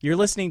You're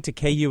listening to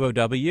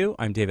KUOW.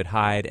 I'm David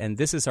Hyde, and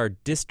this is our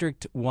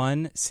District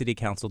 1 City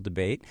Council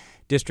debate.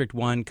 District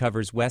 1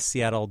 covers West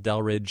Seattle,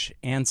 Delridge,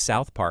 and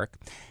South Park.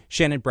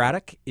 Shannon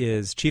Braddock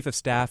is Chief of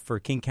Staff for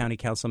King County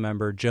Council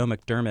Member Joe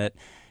McDermott.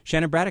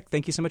 Shannon Braddock,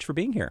 thank you so much for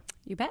being here.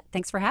 You bet.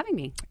 Thanks for having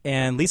me.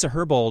 And Lisa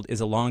Herbold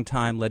is a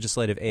longtime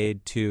legislative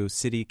aide to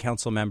City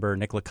Council Member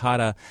Nick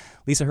Licata.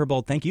 Lisa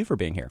Herbold, thank you for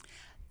being here.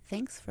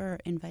 Thanks for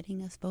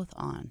inviting us both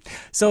on.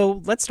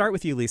 So let's start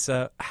with you,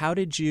 Lisa. How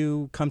did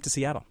you come to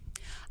Seattle?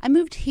 I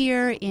moved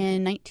here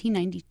in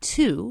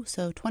 1992,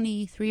 so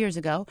 23 years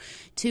ago,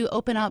 to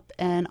open up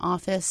an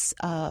office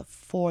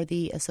for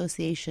the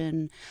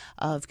Association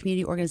of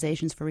Community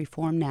Organizations for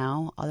Reform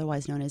Now,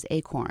 otherwise known as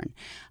ACORN.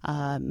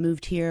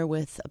 Moved here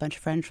with a bunch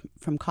of friends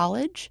from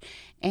college,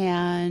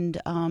 and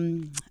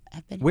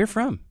I've been. Where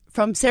from?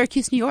 From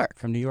Syracuse, New York.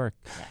 From New York.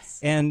 Yes.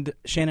 And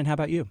Shannon, how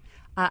about you?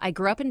 I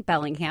grew up in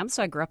Bellingham,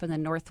 so I grew up in the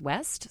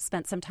Northwest,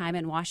 spent some time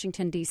in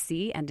Washington,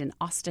 D.C., and in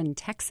Austin,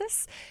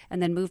 Texas,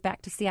 and then moved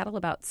back to Seattle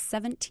about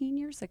 18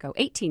 years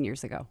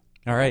ago.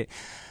 All right.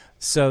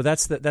 So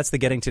that's the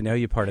getting to know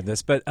you part of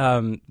this, but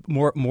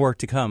more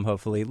to come,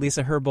 hopefully.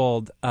 Lisa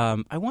Herbold,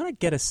 I want to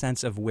get a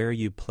sense of where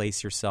you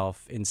place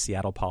yourself in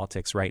Seattle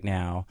politics right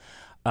now.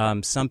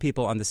 Some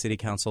people on the city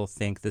council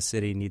think the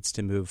city needs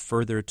to move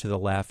further to the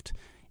left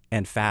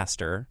and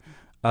faster.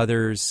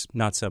 Others,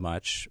 not so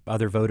much.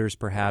 Other voters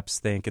perhaps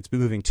think it's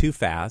moving too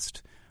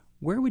fast.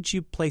 Where would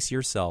you place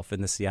yourself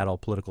in the Seattle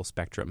political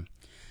spectrum?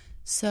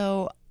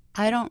 So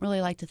I don't really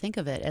like to think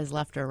of it as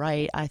left or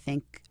right. I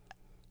think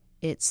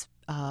it's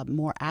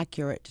more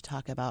accurate to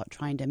talk about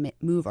trying to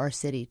move our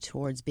city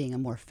towards being a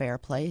more fair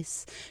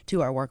place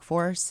to our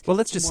workforce. Well,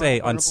 let's just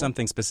say affordable. On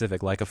something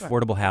specific like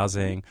affordable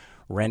housing,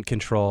 rent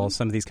control,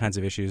 some of these kinds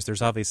of issues,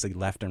 there's obviously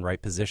left and right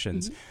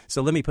positions.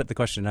 So let me put the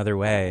question another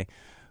way.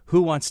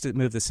 Who wants to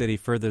move the city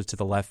further to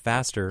the left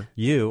faster,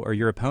 you or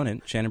your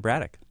opponent, Shannon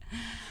Braddock?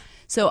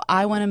 So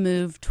I want to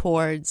move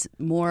towards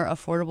more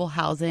affordable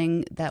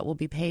housing that will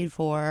be paid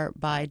for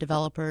by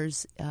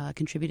developers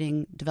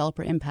contributing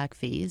developer impact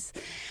fees.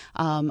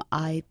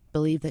 I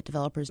believe that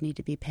developers need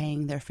to be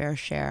paying their fair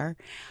share.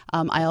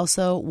 I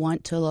also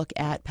want to look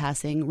at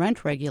passing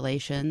rent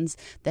regulations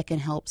that can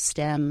help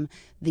stem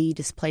the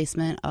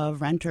displacement of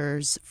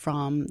renters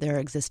from their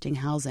existing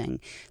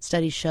housing.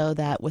 Studies show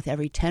that with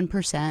every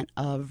 10%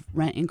 of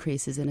rent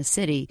increases in a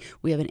city,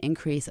 we have an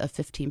increase of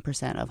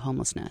 15% of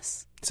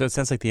homelessness. So it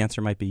sounds like the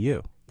answer might be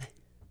you.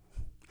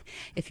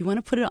 If you want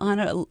to put it on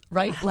a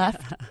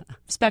right-left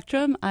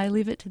spectrum, I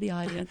leave it to the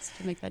audience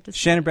to make that decision.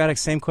 Shannon Braddock,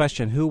 same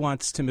question. Who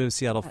wants to move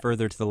Seattle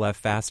further to the left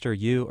faster,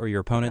 you or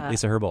your opponent,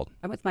 Lisa Herbold?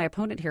 I'm with my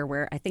opponent here,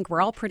 where I think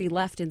we're all pretty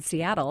left in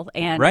Seattle,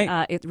 and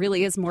right. It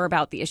really is more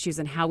about the issues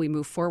and how we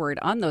move forward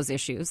on those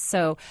issues.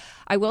 So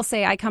I will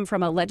say I come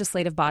from a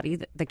legislative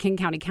body, the King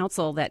County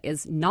Council, that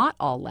is not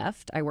all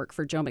left. I work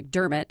for Joe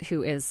McDermott,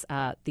 who is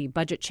the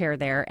budget chair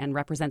there and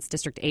represents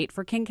District 8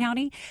 for King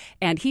County,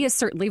 and he is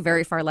certainly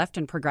very far left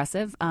and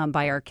progressive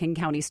by our King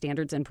County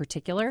standards in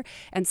particular.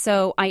 And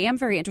so I am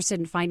very interested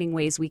in finding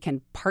ways we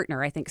can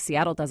partner. I think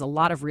Seattle does a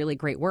lot of really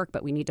great work,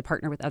 but we need to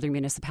partner with other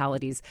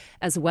municipalities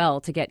as well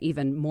to get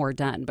even more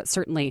done. But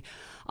certainly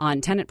on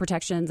tenant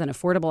protections and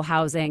affordable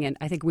housing, and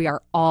I think we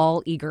are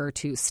all eager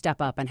to step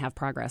up and have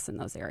progress in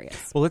those areas.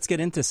 Well, let's get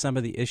into some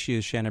of the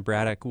issues, Shannon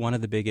Braddock. One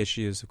of the big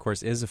issues, of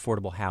course, is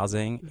affordable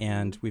housing,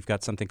 and we've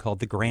got something called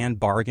the Grand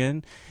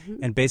Bargain.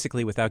 And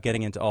basically, without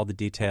getting into all the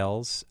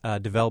details,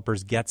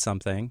 developers get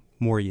something,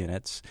 more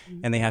units,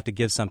 and they have to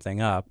give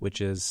something up, which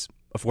is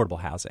affordable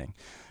housing.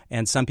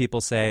 And some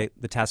people say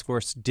the task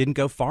force didn't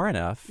go far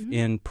enough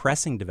in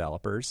pressing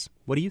developers.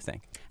 What do you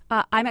think?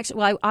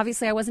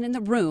 Obviously I wasn't in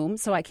the room,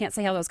 so I can't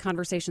say how those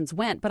conversations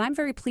went, but I'm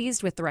very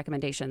pleased with the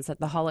recommendations that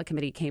the HALA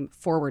committee came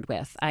forward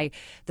with.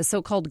 The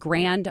so-called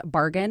grand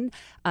bargain,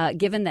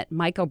 given that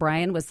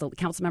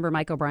Councilmember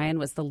Mike O'Brien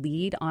was the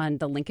lead on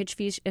the linkage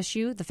fee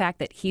issue, the fact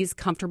that he's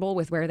comfortable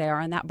with where they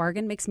are in that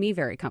bargain makes me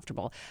very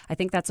comfortable. I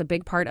think that's a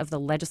big part of the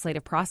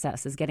legislative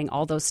process, is getting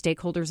all those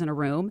stakeholders in a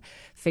room,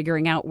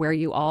 figuring out where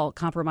you all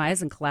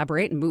compromise and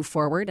collaborate and move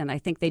forward, and I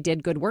think they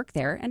did good work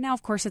there. And now,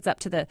 of course, it's up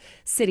to the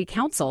city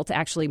council to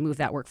actually move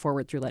that work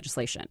forward through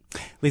legislation.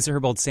 Lisa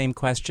Herbold, same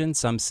question.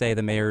 Some say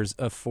the mayor's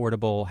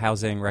affordable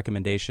housing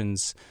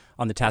recommendations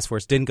on the task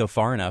force didn't go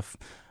far enough.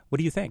 What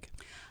do you think?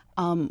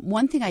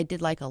 One thing I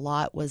did like a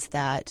lot was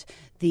that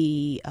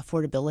the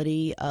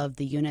affordability of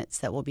the units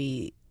that will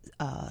be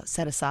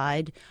set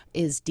aside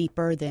is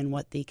deeper than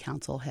what the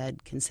council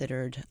had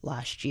considered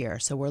last year.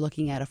 So we're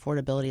looking at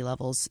affordability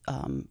levels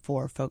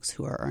for folks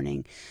who are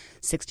earning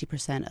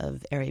 60%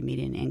 of area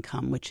median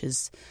income, which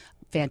is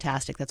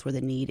fantastic. That's where the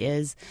need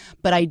is.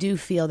 But I do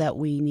feel that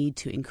we need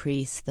to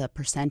increase the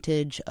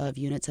percentage of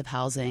units of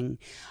housing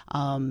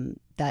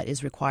that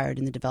is required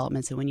in the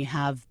developments. And when you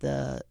have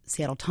the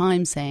Seattle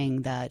Times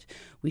saying that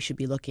we should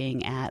be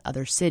looking at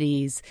other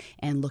cities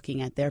and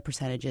looking at their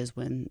percentages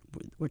when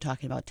we're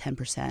talking about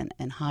 10%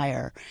 and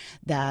higher,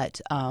 that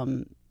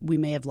we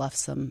may have left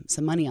some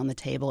money on the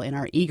table in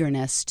our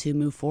eagerness to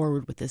move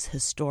forward with this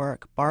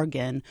historic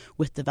bargain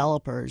with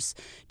developers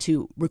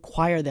to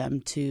require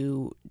them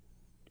to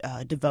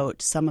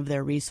devote some of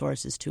their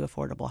resources to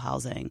affordable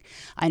housing.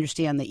 I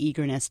understand the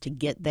eagerness to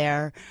get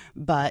there,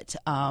 but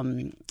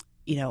I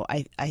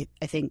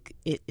think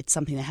it's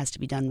something that has to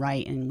be done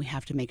right, and we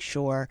have to make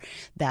sure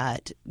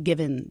that,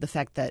 given the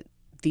fact that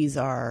these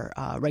are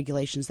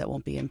regulations that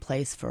won't be in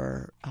place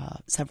for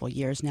several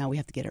years now, we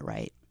have to get it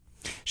right.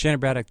 Shannon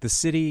Braddock, the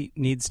city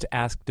needs to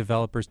ask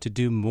developers to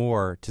do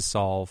more to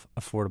solve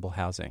affordable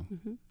housing.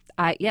 Mm-hmm.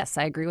 Yes,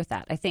 I agree with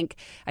that. I think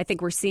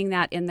we're seeing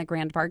that in the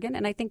grand bargain,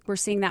 and I think we're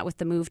seeing that with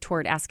the move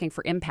toward asking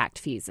for impact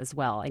fees as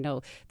well. I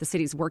know the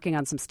city's working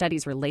on some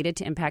studies related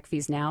to impact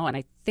fees now, and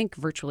I think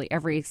virtually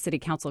every city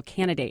council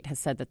candidate has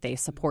said that they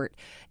support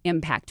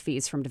impact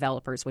fees from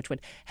developers, which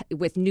would,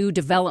 with new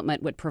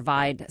development, would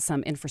provide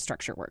some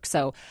infrastructure work.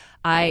 So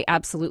I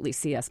absolutely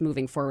see us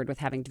moving forward with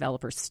having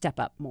developers step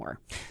up more.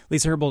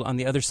 Lisa Herbold, on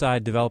the other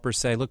side, developers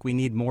say, look, we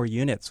need more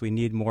units. We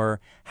need more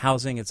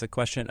housing. It's a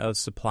question of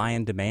supply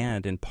and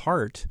demand in part.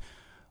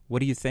 What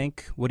do you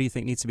think? What do you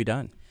think needs to be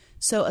done?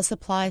 So a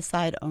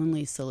supply-side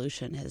only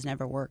solution has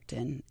never worked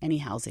in any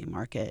housing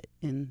market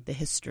in the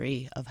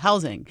history of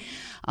housing.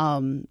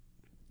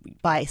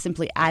 By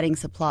simply adding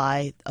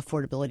supply,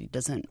 affordability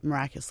doesn't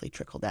miraculously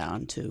trickle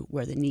down to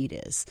where the need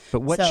is.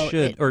 But what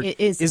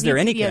is there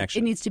any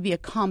connection? It needs to be a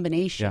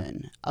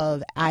combination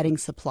of adding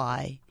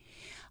supply,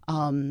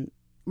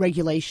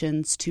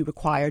 regulations to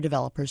require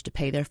developers to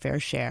pay their fair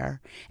share,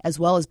 as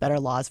well as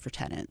better laws for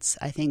tenants.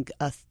 I think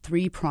a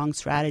three-pronged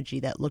strategy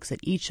that looks at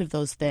each of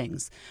those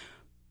things: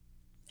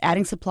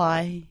 adding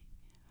supply,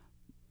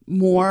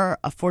 more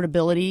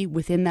affordability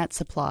within that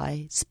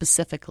supply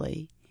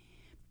specifically,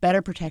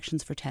 better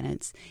protections for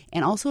tenants,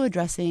 and also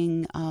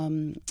addressing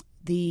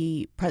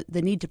the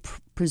need to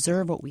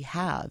preserve what we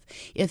have.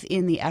 If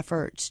in the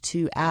effort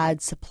to add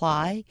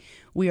supply,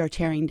 we are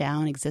tearing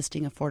down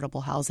existing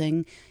affordable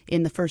housing,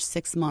 in the first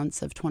 6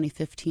 months of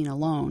 2015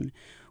 alone,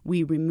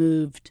 we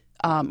removed,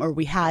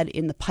 we had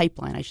in the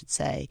pipeline, I should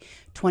say,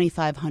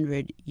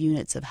 2,500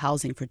 units of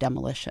housing for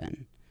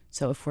demolition.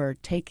 So if we're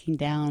taking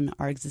down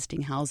our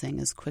existing housing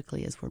as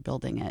quickly as we're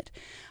building it,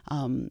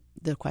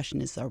 the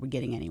question is, are we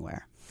getting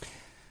anywhere?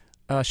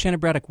 Shannon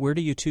Braddock, where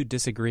do you two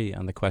disagree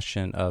on the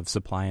question of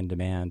supply and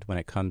demand when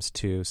it comes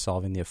to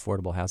solving the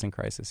affordable housing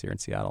crisis here in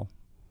Seattle?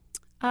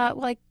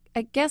 I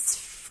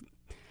guess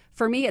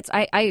for me,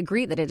 I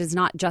agree that it is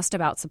not just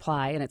about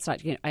supply, and it's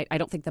not. I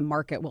don't think the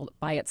market will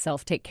by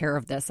itself take care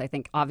of this. I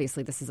think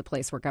obviously this is a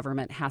place where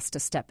government has to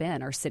step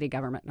in. Our city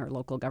government and our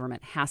local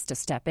government has to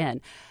step in.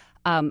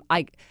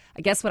 I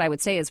guess what I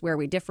would say is where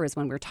we differ is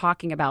when we're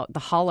talking about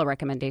the HALA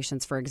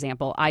recommendations, for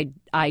example.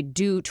 I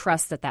do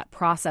trust that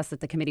process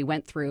that the committee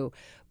went through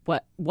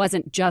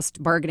wasn't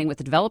just bargaining with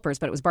the developers,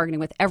 but it was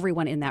bargaining with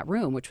everyone in that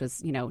room, which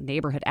was,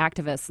 neighborhood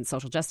activists and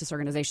social justice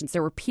organizations.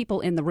 There were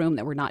people in the room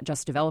that were not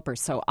just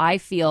developers. So I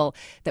feel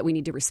that we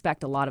need to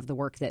respect a lot of the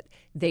work that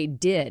they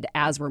did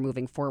as we're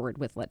moving forward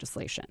with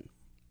legislation.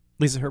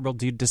 Lisa Herbold,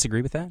 do you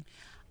disagree with that?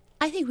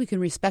 I think we can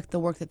respect the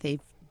work that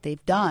they've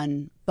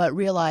done, but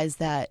realize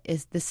that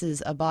this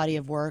is a body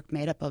of work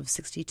made up of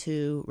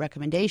 62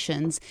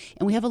 recommendations,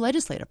 and we have a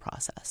legislative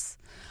process.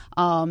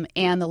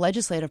 And the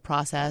legislative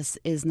process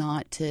is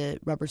not to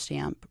rubber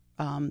stamp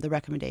the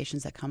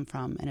recommendations that come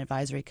from an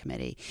advisory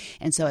committee.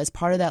 And so as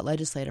part of that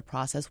legislative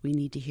process, we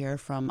need to hear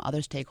from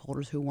other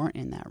stakeholders who weren't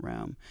in that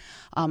room.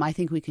 I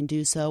think we can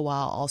do so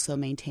while also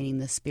maintaining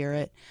the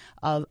spirit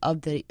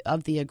of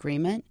the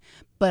agreement,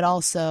 but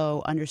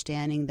also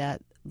understanding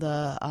that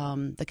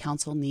the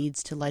council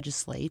needs to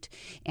legislate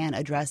and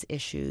address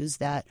issues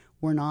that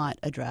were not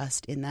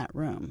addressed in that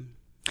room.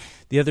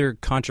 The other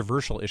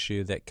controversial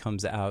issue that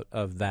comes out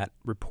of that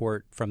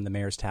report from the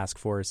mayor's task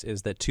force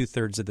is that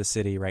 2/3 of the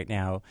city right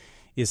now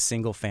is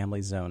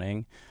single-family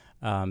zoning.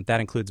 That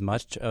includes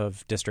much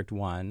of District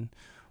 1.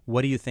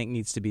 What do you think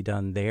needs to be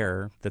done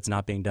there that's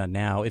not being done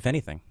now, if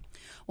anything?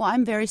 Well,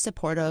 I'm very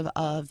supportive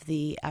of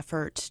the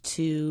effort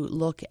to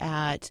look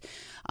at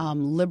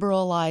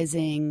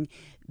liberalizing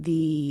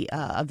the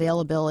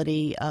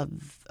availability of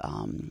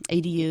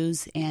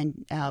ADUs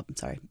and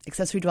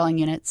accessory dwelling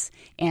units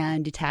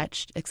and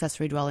detached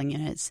accessory dwelling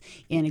units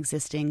in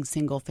existing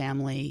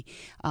single-family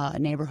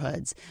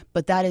neighborhoods.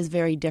 But that is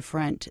very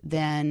different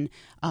than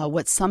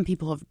what some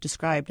people have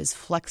described as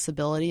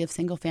flexibility of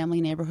single-family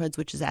neighborhoods,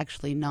 which is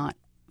actually not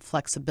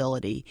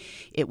flexibility.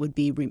 It would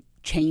be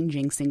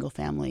changing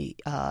single-family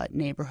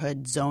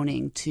neighborhood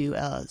zoning to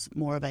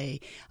more of a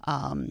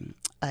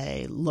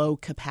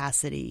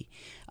low-capacity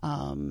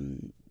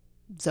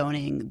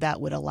zoning that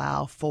would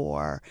allow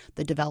for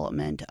the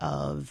development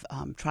of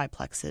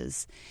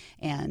triplexes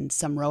and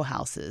some row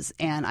houses.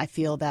 And I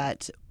feel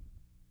that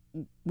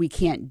we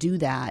can't do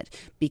that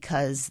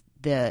because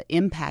the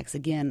impacts,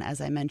 again, as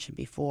I mentioned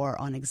before,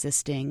 on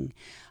existing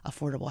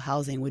affordable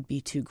housing would be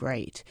too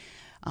great.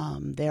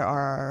 There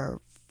are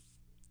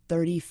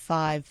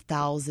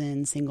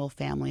 35,000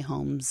 single-family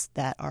homes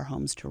that are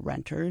homes to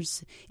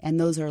renters, and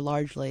those are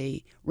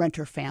largely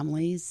renter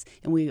families.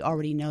 And we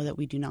already know that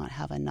we do not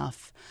have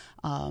enough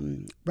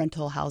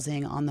rental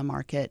housing on the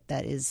market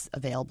that is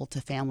available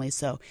to families.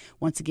 So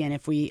once again,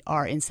 if we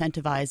are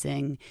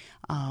incentivizing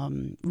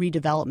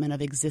redevelopment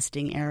of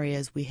existing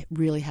areas, we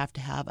really have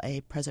to have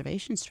a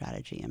preservation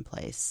strategy in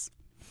place.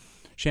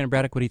 Shannon,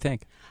 Braddock, what do you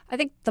think? I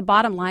think the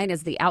bottom line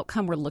is the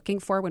outcome we're looking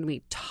for when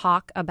we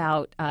talk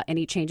about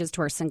any changes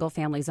to our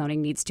single-family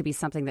zoning needs to be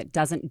something that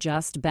doesn't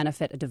just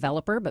benefit a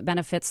developer, but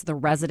benefits the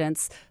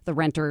residents, the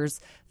renters,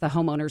 the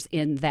homeowners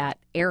in that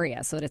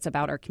area, so that it's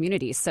about our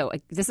communities. So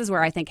this is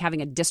where I think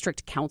having a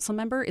district council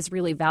member is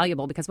really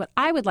valuable, because what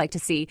I would like to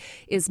see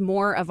is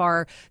more of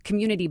our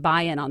community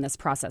buy-in on this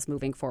process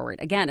moving forward.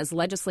 Again, as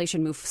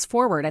legislation moves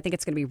forward, I think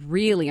it's going to be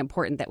really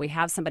important that we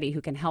have somebody who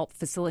can help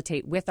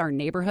facilitate with our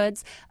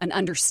neighborhoods an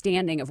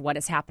understanding of what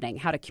is happening,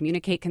 how to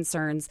communicate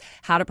concerns,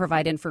 how to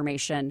provide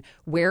information,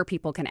 where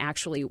people can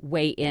actually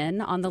weigh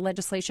in on the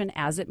legislation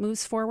as it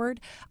moves forward.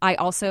 I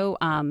also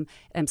am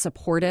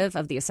supportive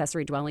of the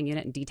accessory dwelling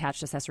unit and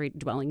detached accessory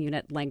dwelling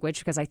unit language,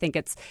 because I think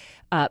it's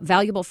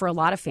valuable for a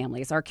lot of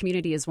families. Our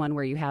community is one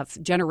where you have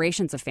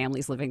generations of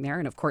families living there.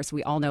 And of course,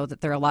 we all know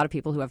that there are a lot of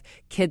people who have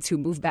kids who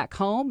move back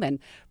home, and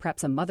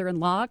perhaps a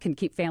mother-in-law can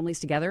keep families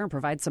together and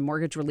provide some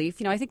mortgage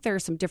relief. I think there are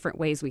some different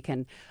ways we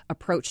can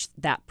approach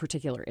that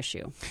particular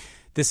issue.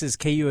 This is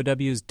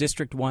KUOW's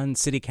District 1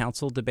 City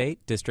Council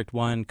debate. District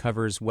 1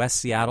 covers West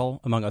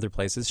Seattle, among other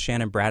places.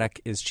 Shannon Braddock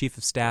is Chief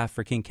of Staff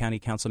for King County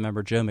Council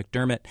Member Joe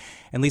McDermott,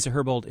 and Lisa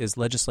Herbold is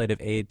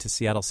Legislative Aide to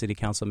Seattle City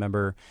Council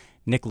Member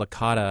Nick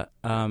Licata.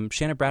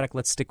 Shannon Braddock,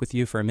 let's stick with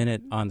you for a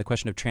minute on the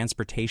question of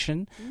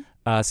transportation.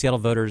 Seattle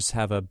voters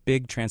have a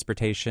big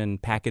transportation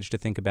package to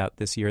think about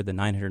this year, the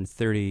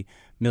 $930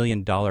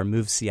 million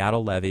Move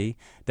Seattle levy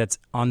that's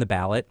on the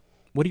ballot.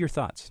 What are your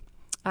thoughts?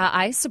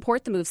 I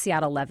support the Move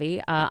Seattle levy.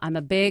 I'm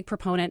a big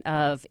proponent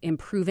of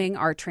improving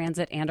our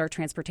transit and our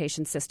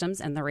transportation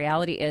systems, and the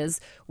reality is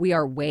we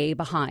are way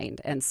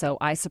behind. And so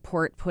I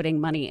support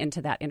putting money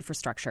into that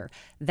infrastructure.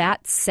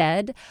 That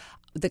said,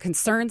 the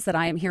concerns that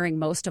I am hearing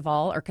most of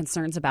all are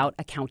concerns about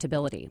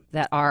accountability,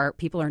 that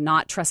people are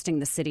not trusting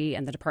the city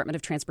and the Department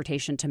of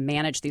Transportation to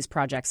manage these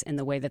projects in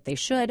the way that they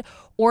should,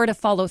 or to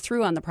follow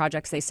through on the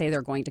projects they say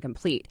they're going to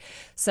complete.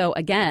 So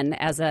again,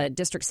 as a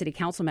district city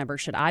council member,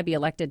 should I be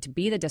elected to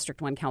be the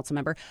District 1 council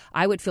member,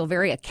 I would feel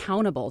very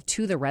accountable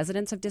to the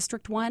residents of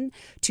District 1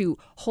 to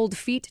hold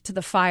feet to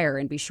the fire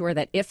and be sure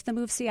that if the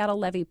Move Seattle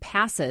levy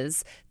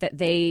passes, that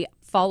they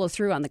follow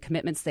through on the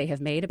commitments they have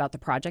made about the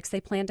projects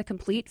they plan to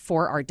complete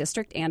for our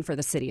district and for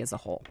the city as a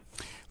whole.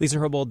 Lisa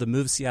Herbold, the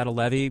Move Seattle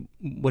levy,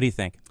 what do you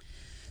think?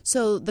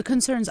 So the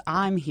concerns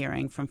I'm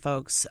hearing from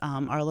folks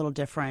are a little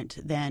different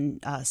than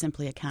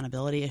simply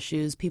accountability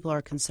issues. People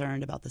are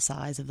concerned about the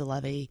size of the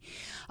levy.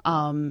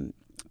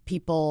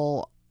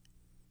 People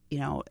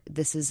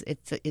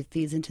it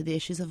feeds into the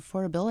issues of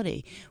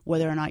affordability,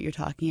 whether or not you're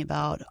talking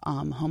about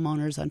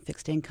homeowners on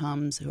fixed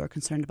incomes who are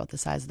concerned about the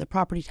size of the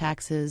property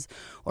taxes,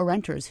 or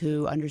renters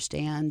who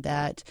understand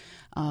that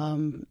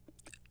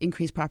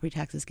increased property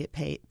taxes get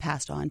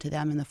passed on to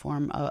them in the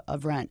form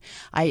of rent.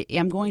 I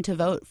am going to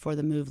vote for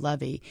the Move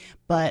levy,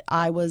 but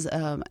I was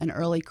an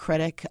early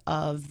critic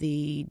of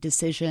the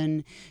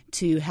decision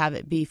to have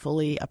it be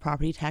fully a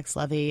property tax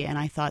levy, and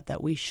I thought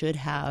that we should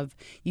have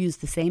used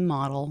the same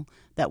model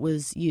that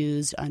was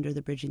used under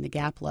the Bridging the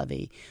Gap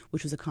levy,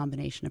 which was a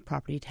combination of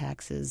property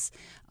taxes,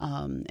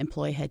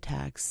 employee head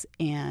tax,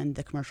 and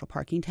the commercial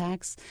parking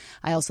tax.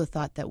 I also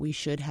thought that we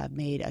should have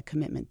made a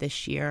commitment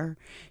this year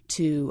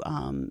to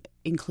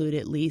include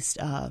at least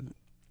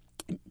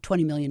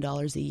 $20 million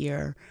a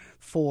year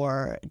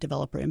for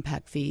developer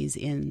impact fees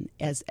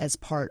as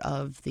part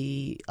of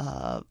the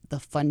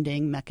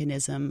funding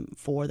mechanism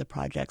for the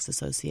projects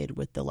associated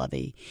with the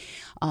levy,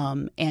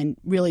 and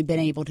really been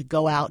able to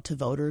go out to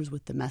voters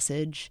with the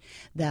message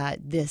that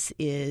this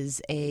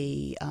is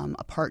a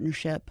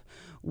partnership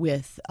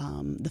with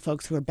the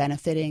folks who are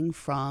benefiting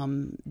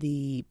from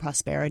the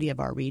prosperity of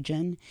our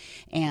region,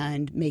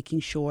 and making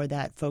sure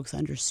that folks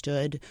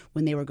understood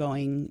when they were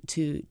going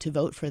to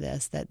vote for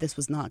this that this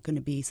was not going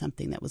to be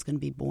something that was going to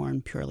be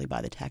borne purely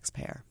by the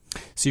taxpayer.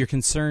 So you're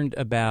concerned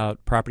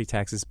about property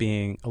taxes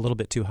being a little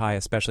bit too high,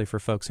 especially for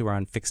folks who are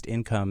on fixed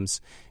incomes.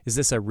 Is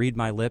this a read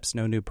my lips,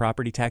 no new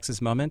property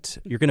taxes moment?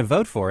 You're going to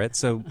vote for it.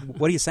 So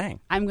what are you saying?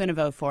 I'm going to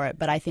vote for it,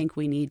 but I think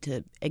we need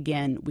to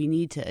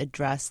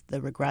address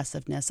the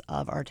regressiveness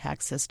of our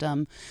tax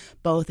system,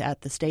 both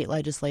at the state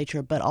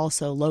legislature, but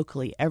also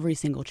locally, every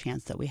single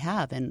chance that we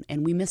have. And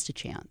we missed a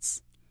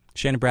chance.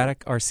 Shannon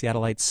Braddock, are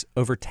Seattleites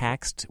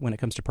overtaxed when it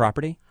comes to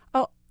property?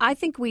 Oh, I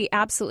think we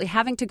absolutely,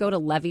 having to go to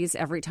levies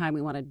every time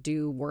we want to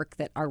do work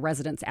that our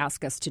residents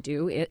ask us to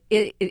do,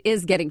 it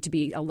is getting to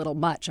be a little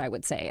much, I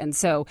would say. And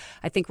so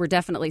I think we're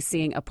definitely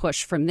seeing a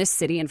push from this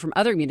city and from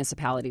other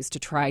municipalities to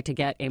try to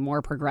get a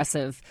more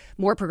progressive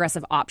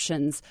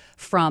options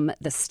from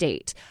the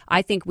state.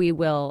 I think we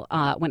will,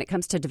 when it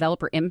comes to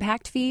developer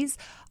impact fees,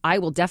 I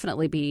will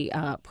definitely be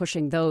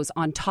pushing those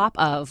on top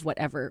of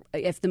whatever.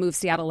 If the Move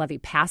Seattle levy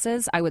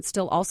passes, I would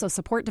still also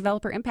support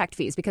developer impact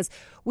fees, because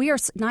we are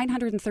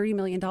 $930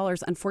 million,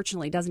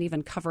 unfortunately, doesn't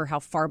even cover how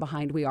far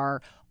behind we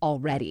are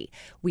already.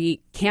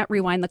 We can't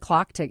rewind the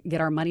clock to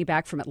get our money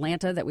back from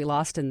Atlanta that we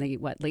lost in the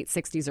late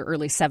 60s or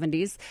early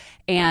 70s.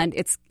 And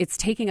it's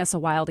taking us a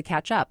while to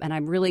catch up. And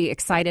I'm really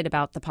excited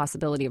about the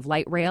possibility of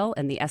light rail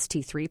and the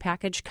ST3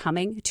 package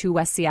coming to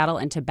West Seattle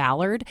and to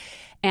Ballard.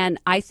 And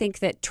I think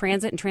that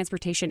transit and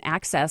transportation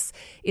access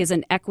is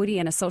an equity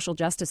and a social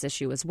justice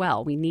issue as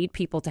well. We need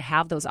people to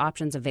have those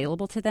options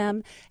available to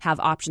them, have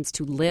options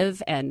to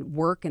live and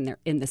work in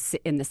the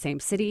same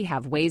city,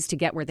 have ways to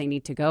get where they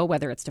need to go,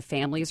 whether it's to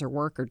families or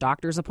work or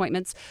doctor's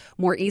appointments,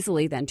 more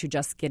easily than to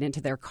just get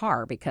into their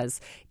car, because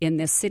in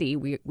this city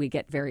we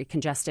get very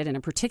congested,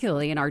 and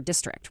particularly in our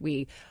district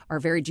we are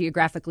very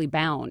geographically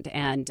bound,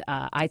 and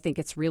I think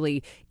it's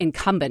really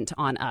incumbent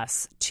on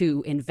us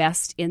to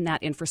invest in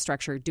that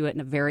infrastructure, do it in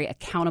a very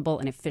accountable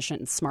and efficient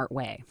and smart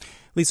way.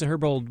 Lisa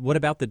Herbold, what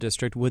about the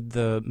district? Would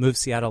the Move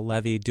Seattle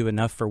levy do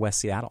enough for West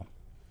Seattle?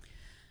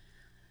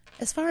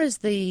 As far as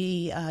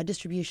the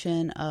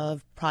distribution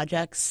of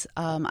projects,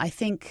 I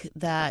think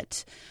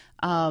that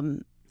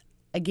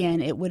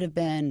again, it would have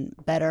been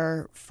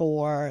better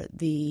for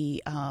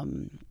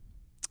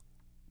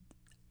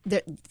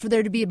for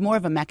there to be more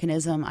of a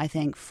mechanism, I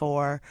think,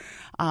 for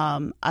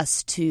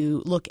us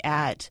to look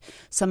at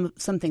some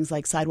things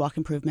like sidewalk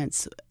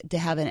improvements, to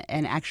have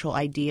an actual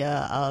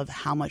idea of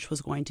how much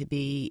was going to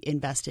be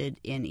invested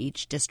in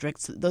each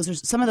district. So those are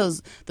some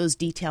of those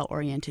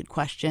detail-oriented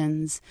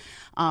questions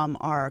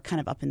are kind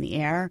of up in the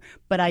air.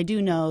 But I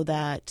do know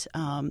that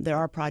there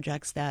are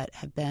projects that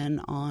have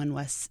been on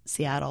West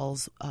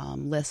Seattle's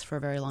list for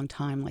a very long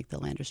time, like the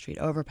Lander Street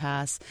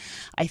overpass.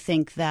 I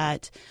think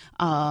that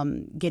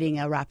getting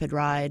a rapid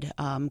ride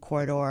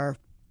corridor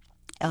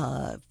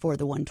for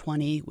the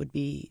 120 would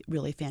be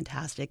really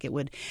fantastic. It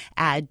would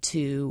add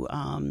to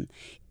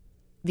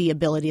the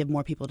ability of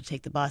more people to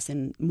take the bus,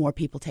 and more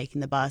people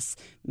taking the bus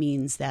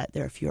means that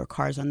there are fewer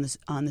cars on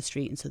the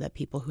street, and so that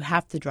people who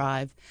have to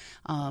drive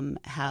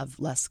have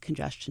less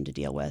congestion to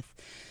deal with.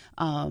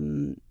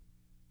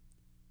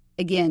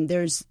 Again,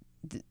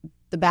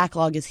 the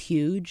backlog is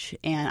huge,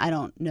 and I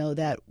don't know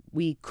that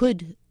we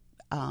could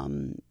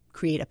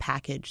create a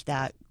package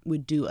that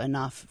would do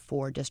enough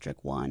for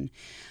District 1.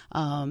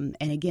 And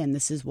again,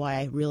 this is why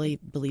I really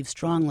believe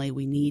strongly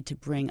we need to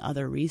bring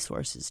other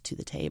resources to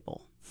the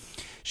table.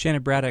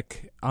 Shannon,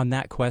 Braddock, on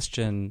that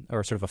question,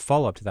 or sort of a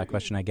follow-up to that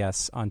question, I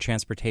guess, on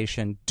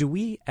transportation, do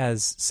we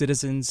as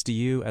citizens, do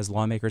you as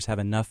lawmakers have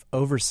enough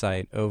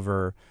oversight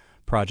over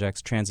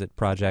projects, transit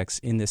projects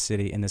in this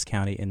city, in this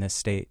county, in this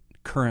state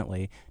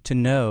currently, to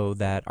know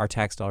that our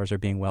tax dollars are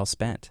being well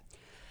spent?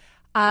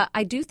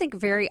 I do think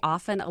very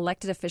often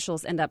elected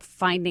officials end up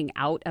finding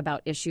out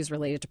about issues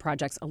related to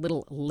projects a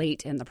little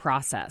late in the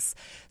process.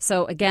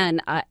 So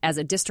again, as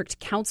a district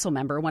council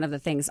member, one of the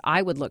things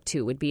I would look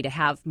to would be to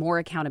have more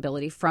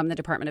accountability from the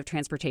Department of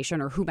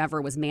Transportation or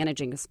whomever was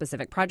managing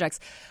specific projects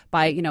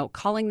by,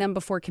 calling them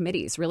before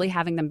committees, really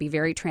having them be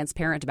very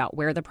transparent about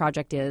where the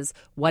project is,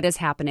 what is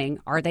happening,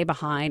 are they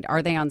behind,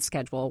 are they on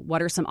schedule,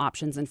 what are some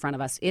options in front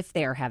of us if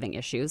they are having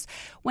issues.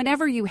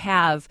 Whenever you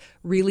have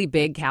really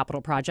big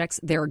capital projects,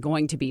 there are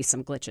going to be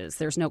some glitches.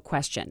 There's no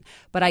question.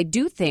 But I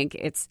do think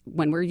it's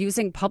when we're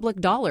using public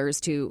dollars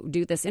to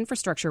do this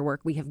infrastructure work,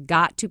 we have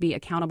got to be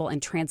accountable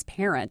and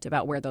transparent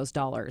about where those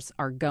dollars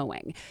are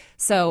going.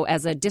 So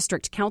as a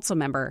district council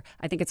member,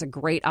 I think it's a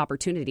great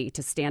opportunity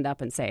to stand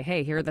up and say,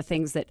 hey, here are the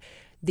things that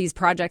these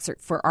projects are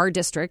for our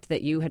district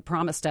that you had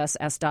promised us,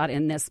 SDOT,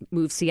 in this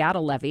Move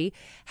Seattle levy.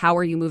 How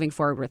are you moving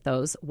forward with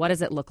those? What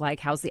does it look like?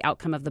 How's the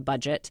outcome of the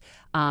budget?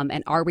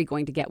 And are we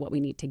going to get what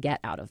we need to get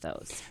out of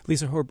those?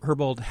 Lisa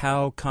Herbold,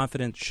 how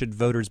confident should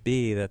voters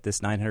be that this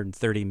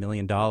 $930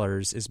 million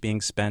is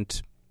being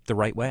spent the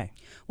right way?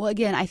 Well,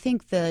 again, I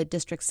think the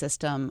district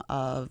system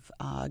of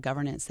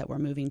governance that we're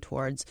moving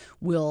towards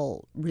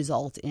will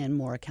result in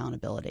more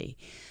accountability.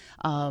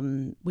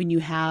 When you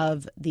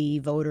have the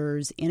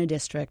voters in a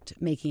district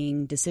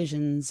making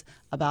decisions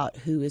about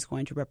who is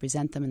going to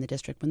represent them in the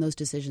district, when those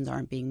decisions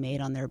aren't being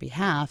made on their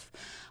behalf,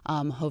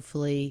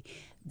 hopefully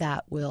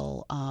that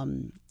will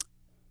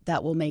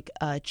make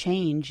a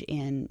change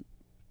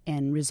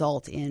and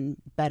result in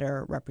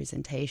better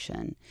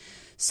representation.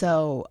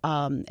 So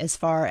as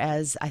far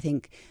as I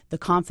think the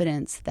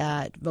confidence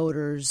that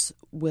voters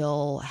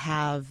will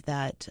have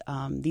that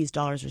these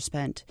dollars are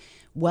spent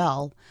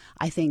well,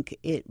 I think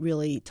it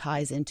really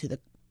ties into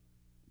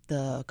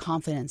the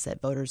confidence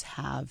that voters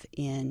have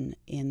in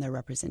their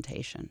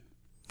representation.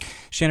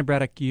 Shannon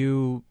Braddock,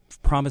 you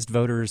promised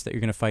voters that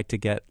you're going to fight to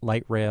get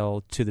light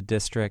rail to the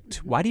district.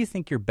 Why do you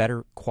think you're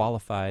better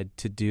qualified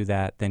to do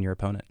that than your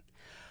opponent?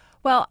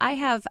 Well, I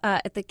have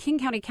at the King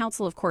County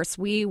Council, of course,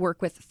 we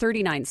work with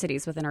 39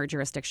 cities within our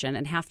jurisdiction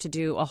and have to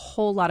do a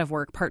whole lot of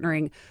work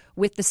partnering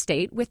with the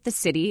state, with the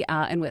city,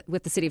 and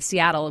with the city of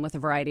Seattle and with a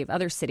variety of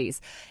other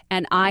cities.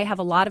 And I have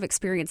a lot of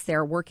experience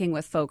there working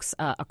with folks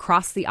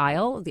across the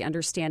aisle, the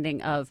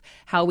understanding of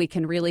how we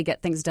can really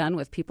get things done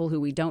with people who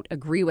we don't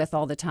agree with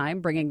all the time,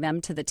 bringing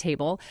them to the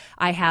table.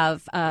 I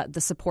have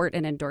the support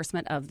and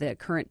endorsement of the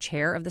current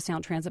chair of the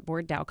Sound Transit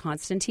Board, Dow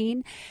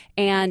Constantine.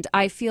 And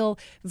I feel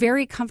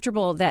very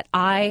comfortable that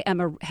I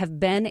have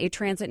been a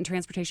transit and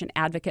transportation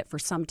advocate for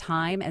some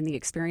time, and the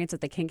experience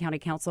at the King County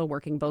Council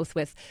working both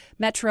with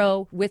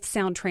Metro, with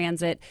Sound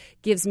Transit,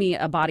 gives me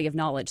a body of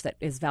knowledge that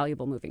is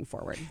valuable moving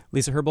forward.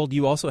 Lisa Herbold,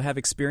 you also have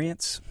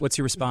experience. What's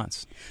your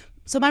response?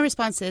 So my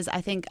response is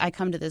I think I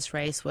come to this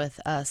race with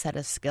a set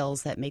of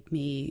skills that make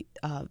me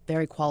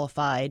very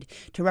qualified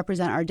to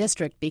represent our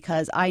district,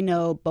 because I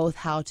know both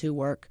how to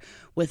work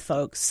with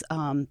folks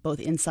both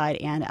inside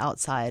and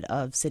outside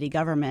of city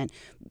government,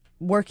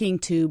 working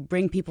to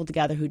bring people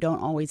together who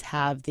don't always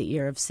have the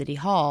ear of City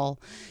Hall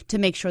to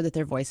make sure that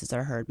their voices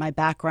are heard. My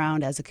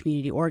background as a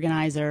community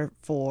organizer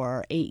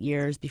for 8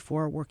 years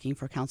before working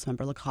for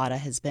Councilmember Licata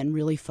has been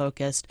really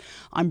focused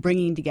on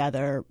bringing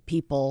together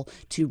people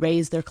to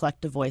raise their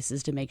collective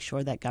voices to make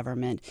sure that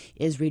government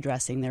is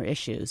redressing their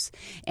issues.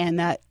 And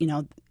that,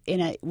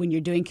 when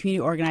you're doing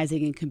community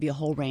organizing, it can be a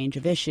whole range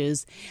of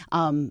issues,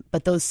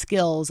 but those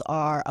skills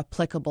are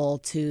applicable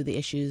to the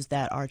issues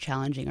that are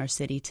challenging our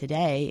city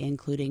today,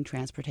 including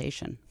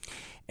transportation.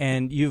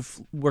 And you've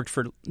worked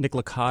for Nick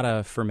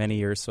Licata for many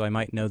years, so I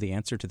might know the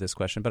answer to this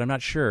question, but I'm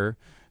not sure.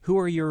 Who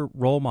are your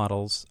role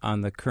models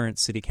on the current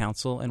city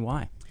council and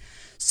why?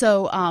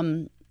 So,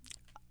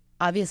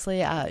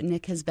 obviously,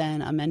 Nick has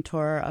been a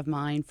mentor of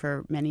mine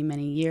for many,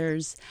 many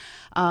years,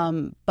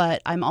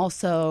 but I'm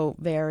also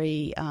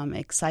very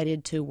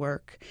excited to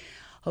work,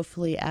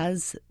 hopefully,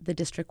 as the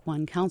District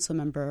 1 council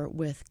member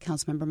with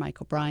Councilmember Mike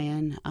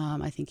O'Brien.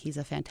 I think he's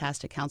a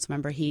fantastic council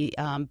member. He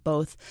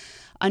both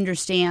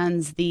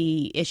understands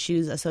the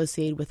issues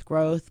associated with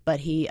growth, but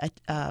he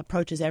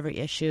approaches every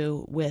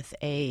issue with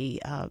a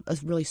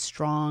really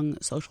strong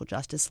social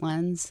justice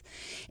lens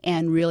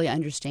and really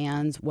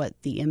understands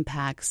what the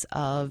impacts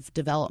of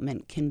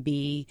development can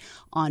be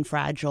on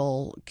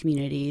fragile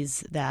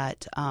communities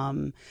that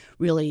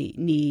really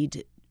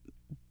need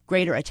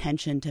greater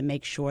attention to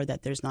make sure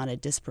that there's not a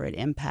disparate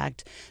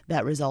impact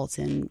that results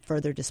in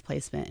further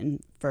displacement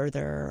and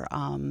further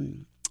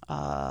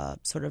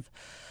sort of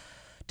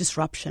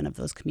disruption of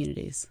those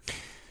communities.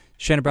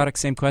 Shannon Braddock,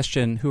 same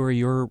question. Who are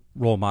your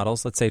role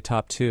models? Let's say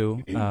top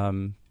two.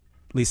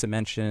 Lisa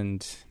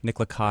mentioned Nick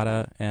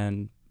Licata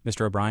and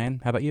Mr.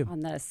 O'Brien. How about you? On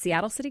the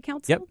Seattle City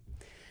Council? Yep.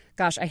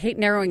 Gosh, I hate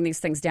narrowing these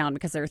things down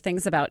because there are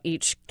things about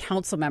each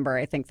council member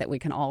I think that we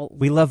can all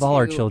We love all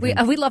our children.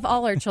 We love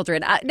all our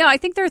children. No, I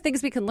think there are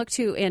things we can look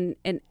to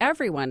in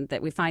everyone,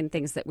 that we find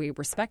things that we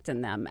respect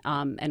in them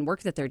and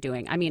work that they're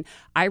doing. I mean,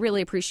 I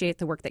really appreciate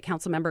the work that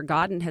Councilmember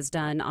Godden has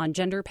done on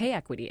gender pay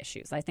equity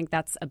issues. I think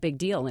that's a big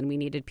deal, and we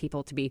needed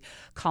people to be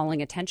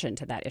calling attention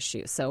to that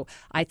issue. So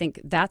I think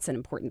that's an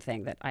important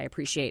thing that I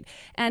appreciate.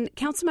 And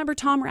Councilmember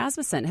Tom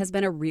Rasmussen has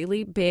been a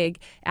really big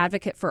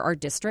advocate for our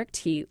district.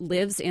 He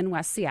lives in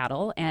West Seattle,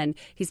 and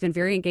he's been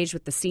very engaged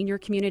with the senior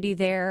community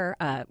there,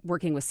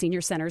 working with senior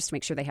centers to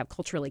make sure they have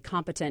culturally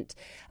competent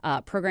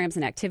programs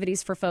and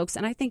activities for folks.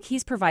 And I think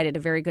he's provided a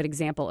very good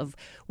example of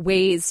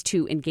ways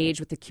to engage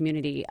with the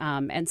community.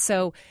 And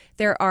so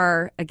there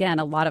are, again,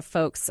 a lot of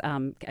folks.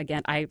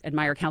 Again, I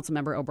admire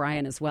Councilmember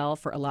O'Brien as well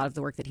for a lot of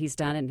the work that he's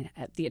done and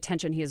the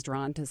attention he has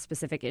drawn to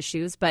specific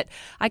issues. But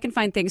I can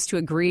find things to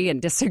agree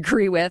and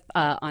disagree with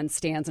on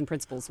stands and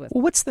principles with.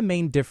 Well, what's the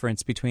main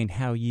difference between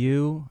how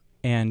you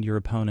and your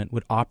opponent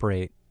would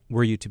operate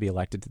were you to be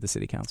elected to the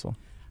city council?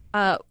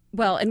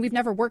 Well, and we've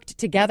never worked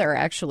together,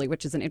 actually,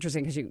 which is an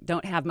interesting because you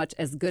don't have much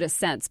as good a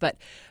sense. But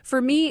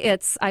for me,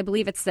 I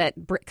believe it's that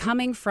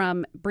coming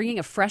from bringing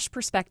a fresh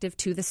perspective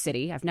to the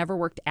city. I've never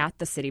worked at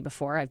the city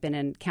before. I've been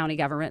in county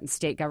government and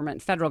state government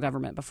and federal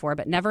government before,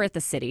 but never at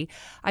the city.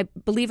 I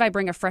believe I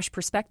bring a fresh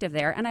perspective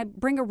there, and I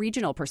bring a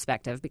regional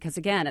perspective because,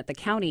 again, at the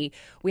county,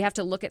 we have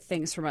to look at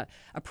things from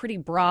a pretty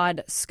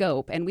broad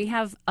scope, and we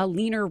have a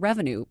leaner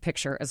revenue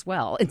picture as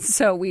well. And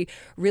so we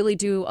really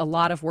do a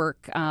lot of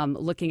work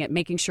looking at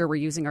making sure we're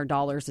using our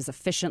dollars as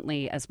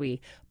efficiently as we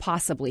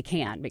possibly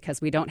can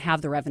because we don't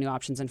have the revenue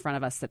options in front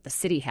of us that the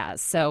city has.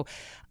 So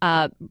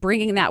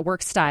bringing that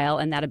work style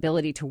and that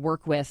ability to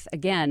work with,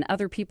 again,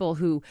 other people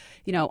who,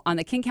 on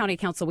the King County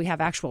Council, we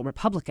have actual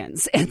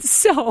Republicans. And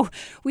so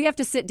we have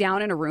to sit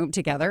down in a room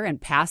together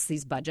and pass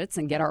these budgets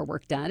and get our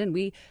work done. And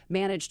we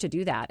managed to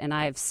do that. And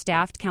I've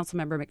staffed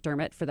Councilmember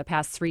McDermott for the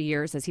past 3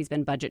 years as he's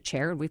been budget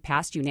chair, and we've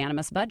passed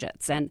unanimous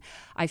budgets. And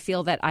I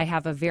feel that I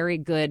have a very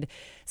good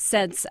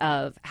sense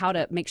of how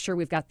to make sure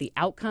we've got got the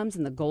outcomes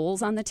and the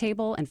goals on the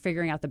table and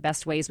figuring out the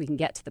best ways we can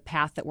get to the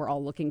path that we're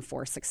all looking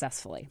for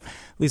successfully.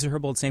 Lisa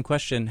Herbold, same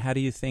question. How do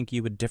you think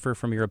you would differ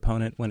from your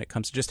opponent when it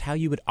comes to just how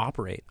you would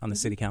operate on the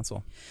city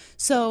council?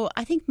 So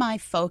I think my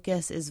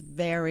focus is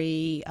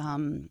very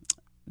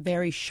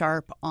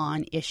sharp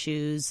on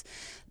issues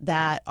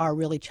that are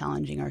really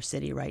challenging our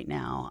city right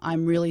now.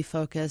 I'm really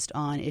focused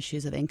on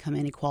issues of income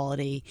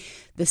inequality.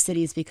 The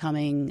city is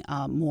becoming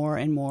more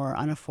and more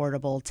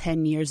unaffordable.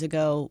 10 years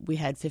ago, we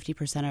had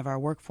 50% of our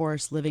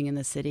workforce living in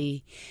the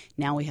city.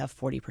 Now we have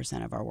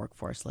 40% of our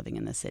workforce living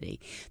in the city.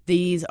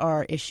 These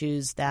are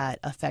issues that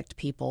affect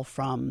people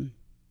from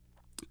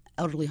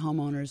elderly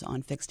homeowners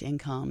on fixed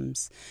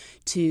incomes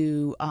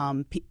to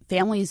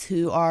families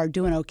who are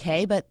doing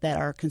okay but that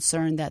are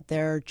concerned that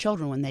their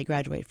children, when they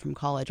graduate from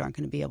college, aren't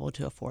going to be able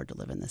to afford to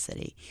live in the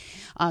city,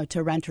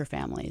 to renter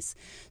families.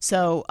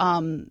 So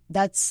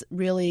that's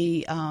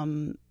really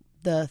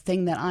the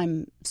thing that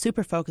I'm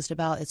super focused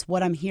about. It's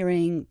what I'm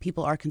hearing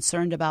people are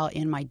concerned about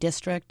in my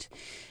district.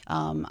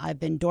 I've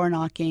been door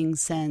knocking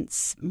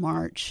since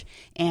March,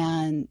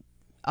 and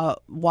a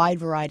wide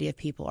variety of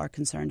people are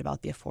concerned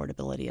about the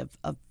affordability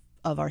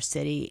of our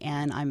city,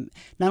 and I'm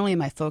not only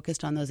am I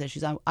focused on those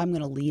issues, I'm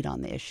going to lead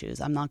on the issues.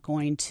 I'm not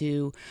going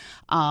to,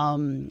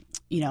 I'm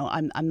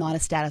not a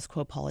status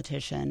quo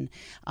politician.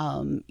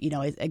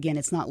 Again,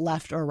 it's not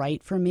left or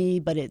right for me,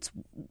 but it's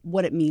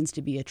what it means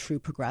to be a true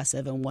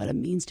progressive, and what it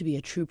means to be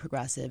a true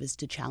progressive is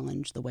to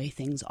challenge the way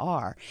things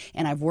are.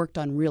 And I've worked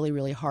on really,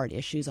 really hard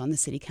issues on the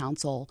city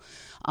council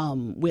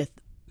with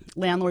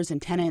landlords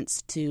and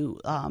tenants to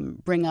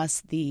bring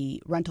us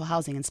the rental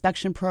housing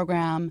inspection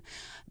program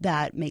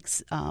that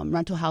makes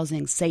rental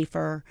housing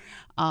safer,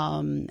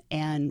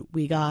 and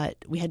we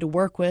had to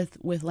work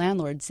with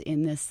landlords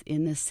in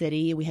this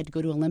city. We had to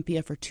go to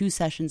Olympia for 2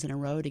 sessions in a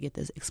row to get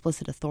this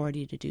explicit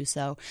authority to do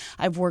so.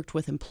 I've worked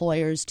with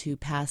employers to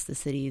pass the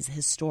city's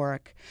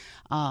historic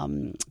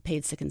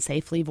paid sick and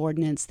safe leave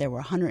ordinance. There were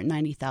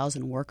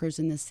 190,000 workers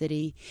in the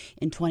city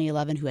in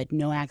 2011 who had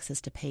no access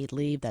to paid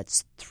leave.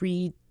 That's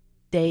 3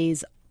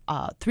 days.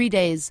 3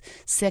 days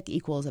sick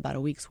equals about a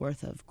week's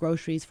worth of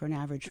groceries for an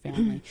average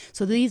family.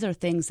 So these are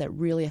things that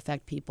really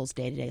affect people's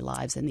day-to-day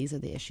lives, and these are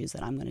the issues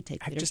that I'm going to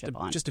take leadership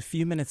on. Just a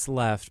few minutes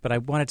left, but I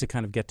wanted to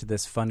kind of get to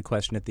this fun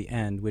question at the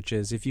end, which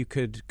is if you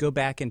could go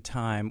back in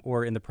time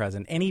or in the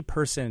present, any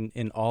person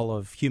in all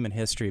of human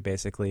history,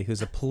 basically,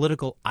 who's a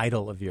political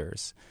idol of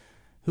yours,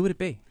 who would it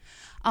be?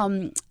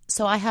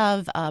 So I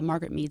have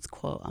Margaret Mead's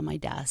quote on my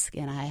desk,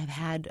 and I have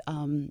had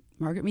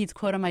Margaret Mead's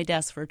quote on my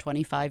desk for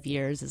 25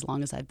 years, as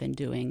long as I've been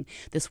doing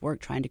this work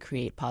trying to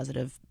create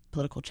positive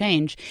political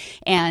change.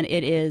 And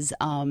it is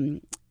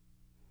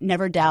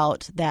never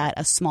doubt that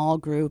a small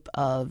group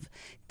of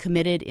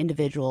committed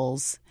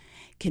individuals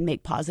can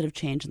make positive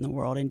change in the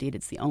world. Indeed,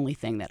 it's the only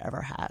thing that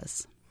ever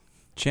has.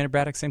 Shannon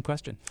Braddock, same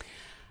question.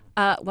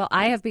 Well,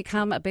 I have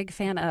become a big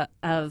fan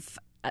of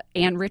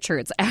Ann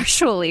Richards,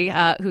 actually,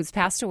 who's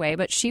passed away,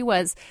 but she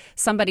was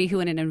somebody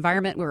who, in an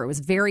environment where it was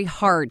very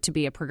hard to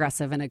be a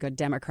progressive and a good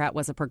Democrat,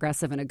 was a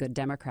progressive and a good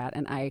Democrat,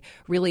 and I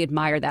really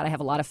admire that. I have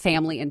a lot of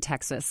family in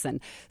Texas,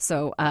 and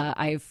so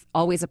I've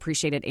always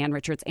appreciated Ann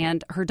Richards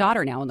and her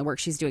daughter now in the work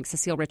she's doing,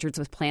 Cecile Richards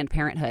with Planned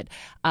Parenthood.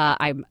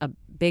 I'm a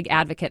big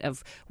advocate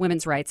of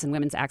women's rights and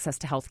women's access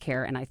to health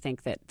care, and I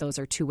think that those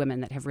are 2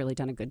 women that have really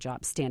done a good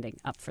job standing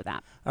up for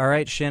that. All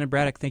right, Shannon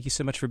Braddock, thank you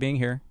so much for being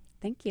here.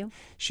 Thank you.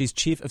 She's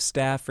Chief of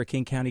Staff for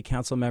King County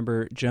Council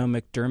Member Joe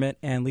McDermott.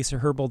 And Lisa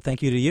Herbold,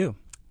 thank you to you.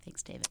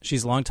 Thanks, David.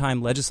 She's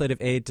longtime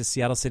legislative aide to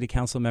Seattle City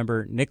Council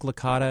Member Nick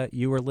Licata.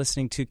 You are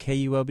listening to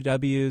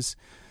KUOW's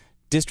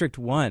District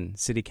 1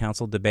 City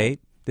Council debate.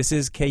 This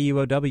is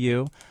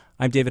KUOW.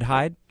 I'm David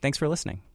Hyde. Thanks for listening.